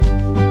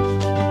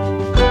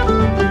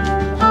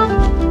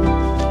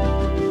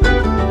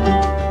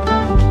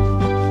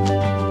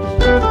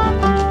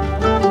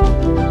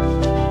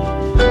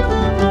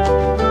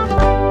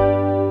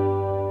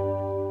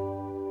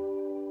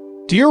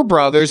Dear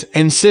brothers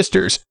and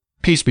sisters,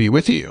 peace be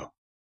with you.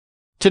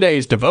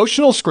 Today's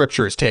devotional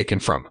scripture is taken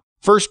from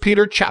 1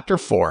 Peter chapter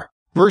 4,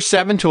 verse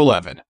 7 to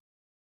 11.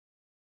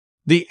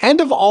 The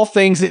end of all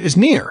things is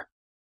near.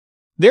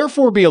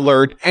 Therefore be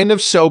alert and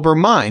of sober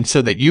mind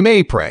so that you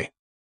may pray.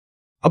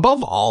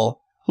 Above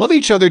all, love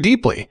each other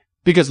deeply,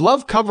 because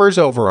love covers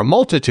over a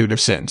multitude of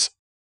sins.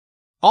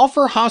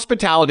 Offer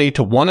hospitality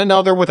to one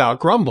another without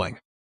grumbling.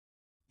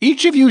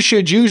 Each of you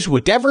should use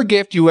whatever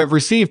gift you have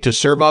received to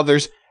serve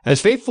others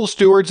as faithful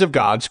stewards of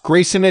God's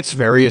grace in its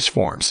various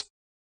forms.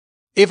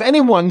 If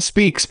anyone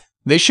speaks,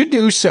 they should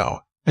do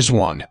so as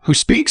one who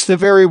speaks the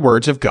very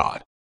words of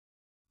God.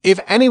 If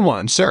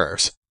anyone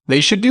serves,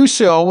 they should do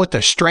so with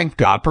the strength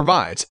God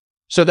provides,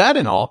 so that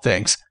in all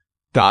things,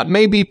 God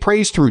may be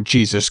praised through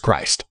Jesus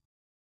Christ.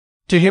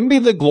 To him be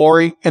the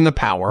glory and the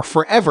power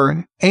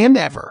forever and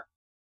ever.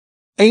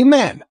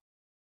 Amen.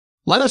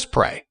 Let us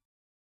pray.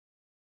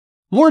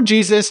 Lord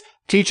Jesus,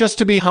 teach us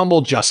to be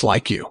humble just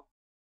like you.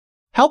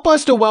 Help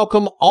us to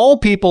welcome all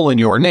people in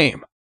your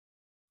name.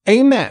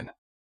 Amen.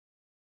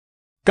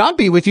 God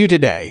be with you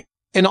today,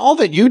 in all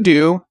that you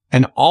do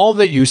and all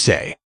that you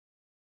say.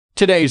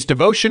 Today's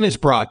devotion is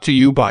brought to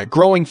you by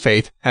Growing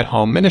Faith at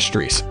Home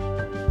Ministries.